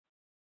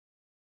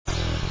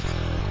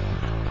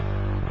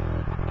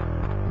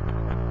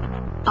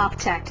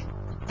Optech,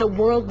 the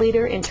world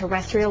leader in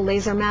terrestrial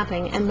laser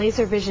mapping and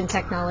laser vision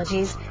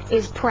technologies,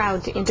 is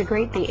proud to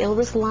integrate the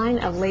ILRIS line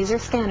of laser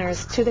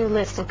scanners to their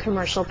list of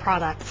commercial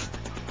products.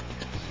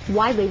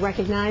 Widely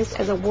recognized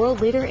as a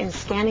world leader in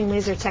scanning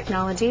laser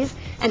technologies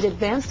and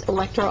advanced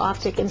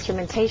electro-optic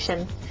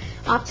instrumentation,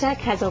 Optech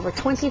has over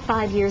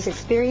 25 years'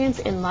 experience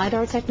in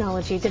LiDAR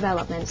technology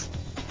development.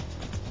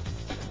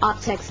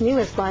 Optech's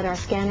newest LiDAR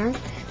scanner,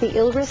 the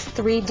ILRIS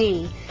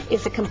 3D,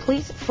 is a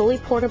complete, fully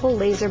portable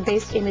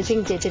laser-based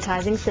imaging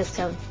digitizing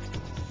system.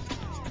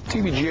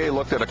 TVGA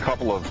looked at a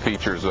couple of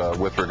features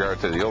with regard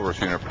to the ILRIS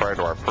unit prior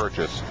to our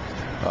purchase.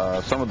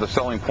 Some of the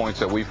selling points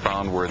that we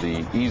found were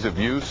the ease of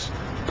use,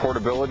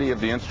 portability of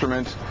the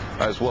instrument,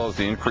 as well as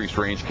the increased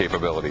range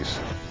capabilities.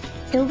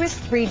 ILRIS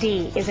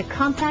 3D is a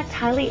compact,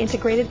 highly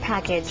integrated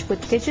package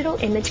with digital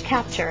image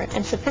capture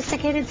and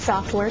sophisticated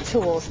software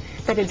tools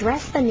that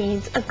address the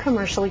needs of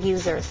commercial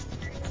users.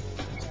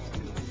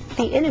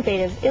 The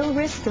innovative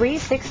ILRIS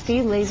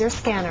 360 laser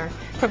scanner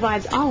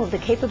provides all of the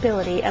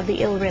capability of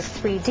the ILRIS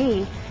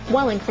 3D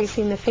while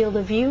increasing the field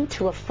of view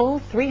to a full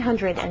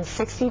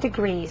 360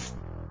 degrees.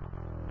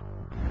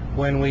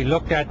 When we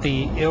looked at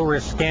the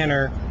ILRIS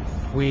scanner,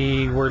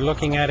 we were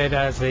looking at it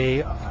as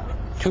a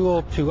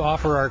tool to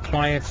offer our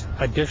clients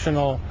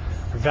additional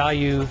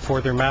value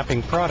for their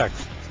mapping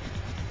products.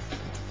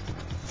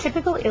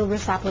 Typical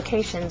ILRIS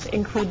applications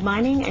include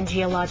mining and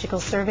geological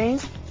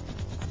surveys,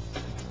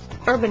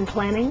 urban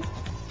planning,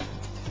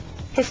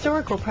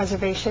 historical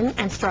preservation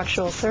and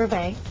structural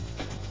survey,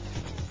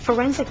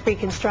 forensic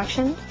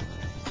reconstruction,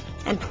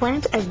 and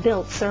plant as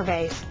built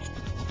surveys.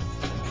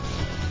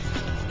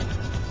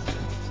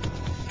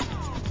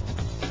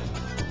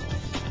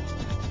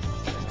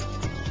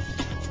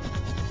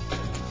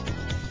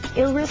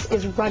 ILRIS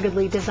is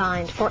ruggedly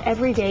designed for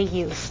everyday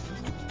use.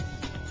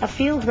 A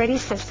field-ready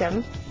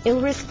system,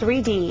 ILRIS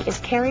 3D is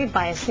carried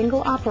by a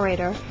single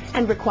operator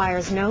and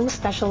requires no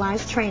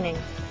specialized training.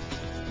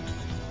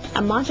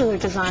 A modular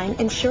design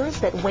ensures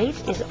that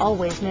weight is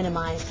always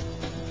minimized.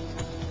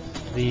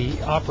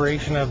 The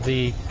operation of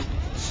the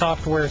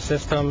software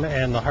system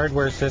and the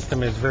hardware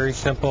system is very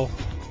simple.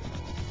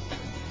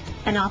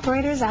 An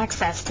operator's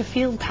access to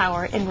field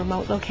power in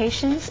remote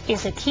locations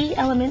is a key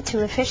element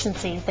to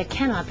efficiency that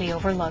cannot be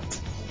overlooked.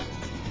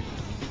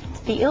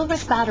 The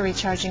ILRIS battery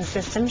charging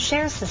system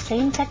shares the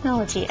same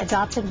technology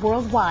adopted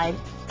worldwide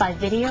by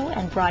video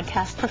and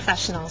broadcast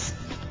professionals.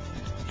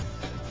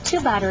 2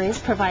 batteries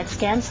provide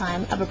scan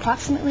time of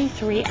approximately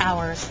 3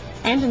 hours,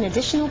 and an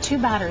additional 2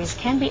 batteries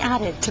can be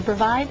added to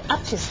provide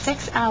up to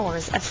 6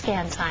 hours of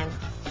scan time.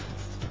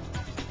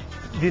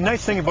 The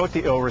nice thing about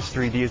the ILRIS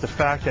 3D is the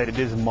fact that it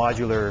is a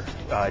modular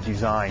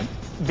design.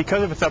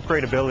 Because of its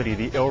upgradability,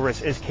 the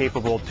ILRIS is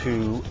capable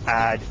to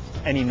add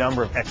any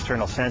number of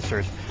external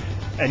sensors,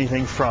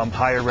 anything from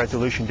higher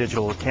resolution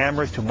digital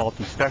cameras to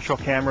multi-spectral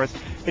cameras.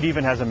 It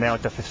even has a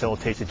mount that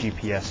facilitates a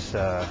GPS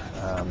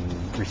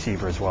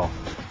receiver as well.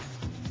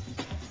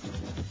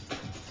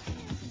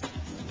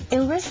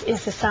 ILRIS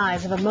is the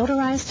size of a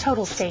motorized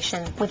total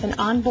station with an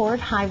onboard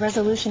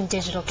high-resolution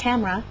digital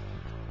camera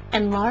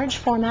and large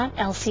format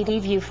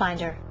LCD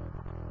viewfinder.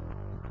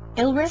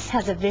 ILRIS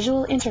has a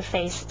visual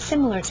interface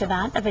similar to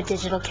that of a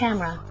digital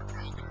camera.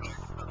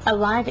 A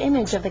live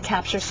image of the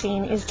capture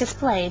scene is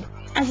displayed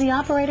as the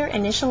operator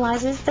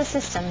initializes the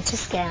system to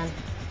scan.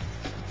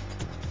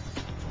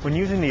 When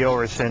using the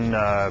ILRIS in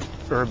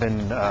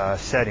urban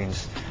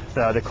settings,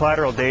 the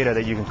collateral data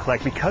that you can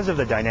collect, because of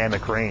the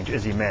dynamic range,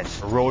 is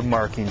immense. Road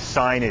markings,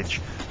 signage,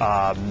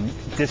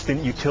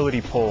 distant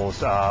utility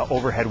poles,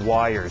 overhead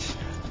wires,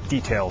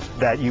 details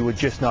that you would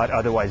just not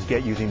otherwise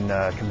get using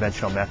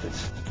conventional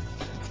methods.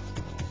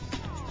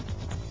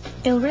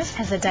 ILRIS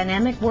has a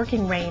dynamic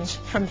working range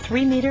from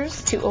 3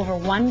 meters to over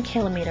 1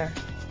 kilometer.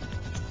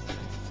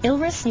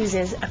 ILRIS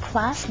uses a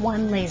Class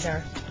 1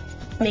 laser,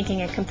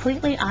 making it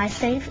completely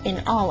eye-safe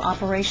in all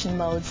operation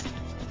modes,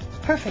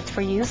 perfect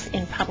for use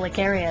in public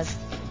areas.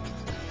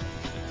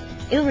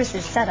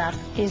 ILRIS's setup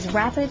is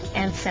rapid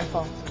and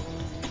simple.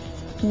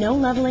 No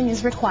leveling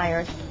is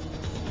required,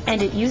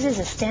 and it uses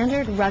a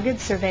standard rugged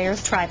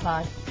surveyor's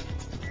tripod.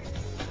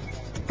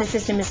 The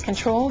system is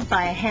controlled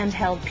by a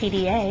handheld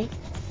PDA,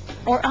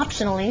 or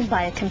optionally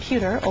by a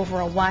computer over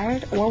a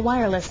wired or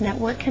wireless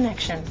network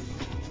connection.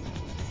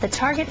 The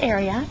target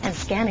area and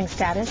scanning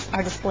status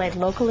are displayed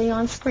locally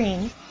on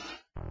screen,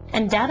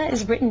 and data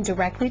is written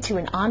directly to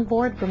an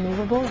onboard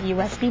removable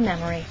USB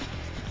memory.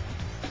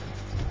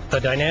 The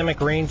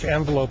dynamic range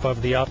envelope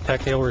of the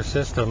Optech ILRIS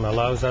system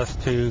allows us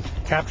to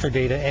capture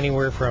data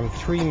anywhere from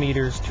 3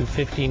 meters to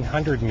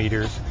 1,500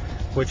 meters,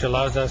 which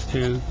allows us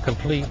to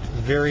complete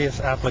various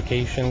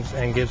applications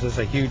and gives us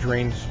a huge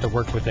range to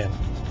work within.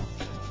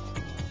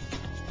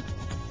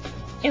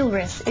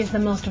 ILRIS is the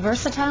most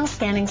versatile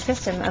scanning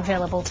system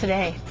available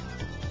today.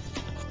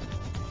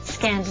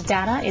 Scanned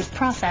data is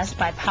processed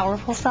by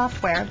powerful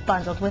software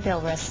bundled with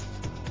ILRIS.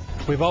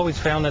 We've always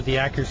found that the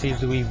accuracies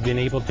that we've been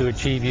able to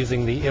achieve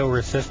using the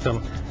ILRIS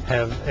system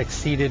have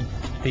exceeded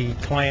the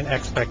client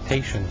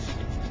expectations.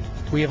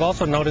 We have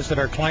also noticed that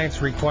our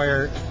clients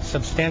require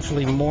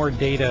substantially more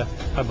data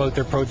about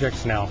their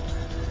projects now.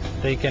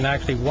 They can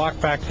actually walk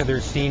back to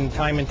their scene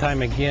time and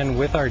time again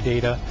with our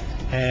data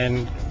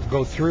and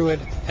go through it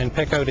and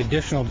pick out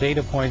additional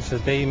data points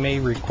that they may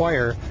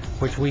require,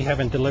 which we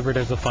haven't delivered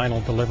as a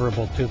final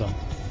deliverable to them.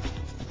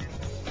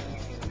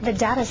 The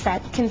data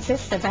set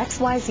consists of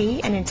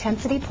XYZ and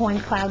intensity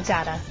point cloud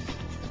data,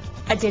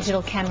 a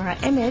digital camera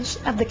image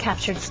of the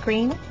captured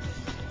screen,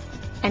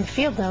 and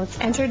field notes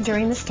entered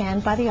during the scan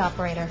by the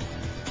operator.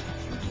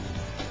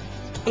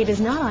 It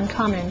is not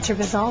uncommon to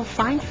resolve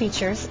fine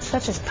features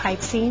such as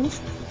pipe seams,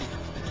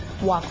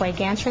 walkway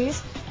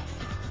gantries,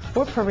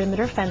 or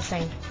perimeter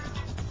fencing.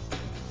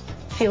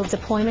 Field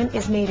deployment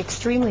is made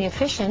extremely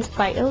efficient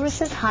by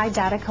ILRIS's high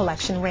data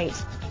collection rate.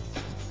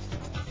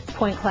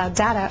 Point cloud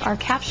data are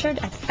captured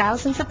at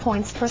thousands of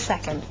points per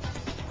second.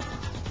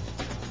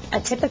 A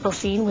typical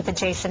scene with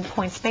adjacent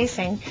point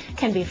spacing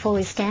can be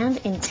fully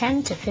scanned in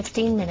 10 to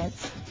 15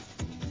 minutes.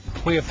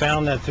 We have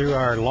found that through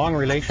our long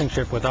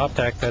relationship with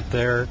Optech that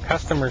their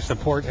customer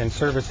support and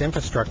service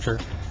infrastructure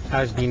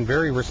has been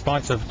very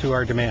responsive to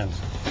our demands.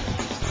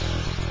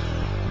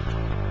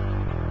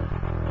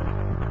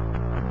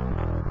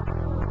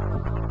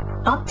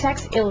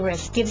 Optech's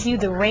ILRIS gives you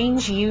the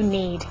range you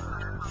need.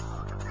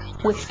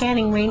 With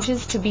scanning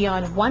ranges to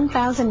beyond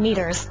 1,000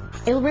 meters,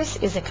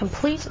 ILRIS is a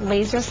complete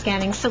laser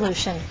scanning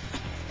solution.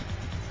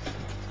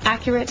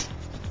 Accurate,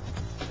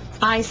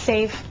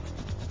 eye-safe,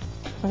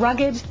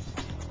 rugged,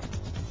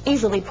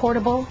 easily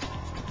portable,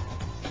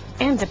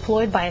 and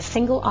deployed by a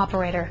single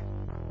operator.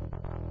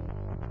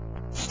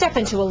 Step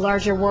into a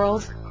larger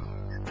world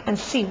and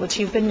see what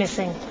you've been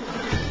missing.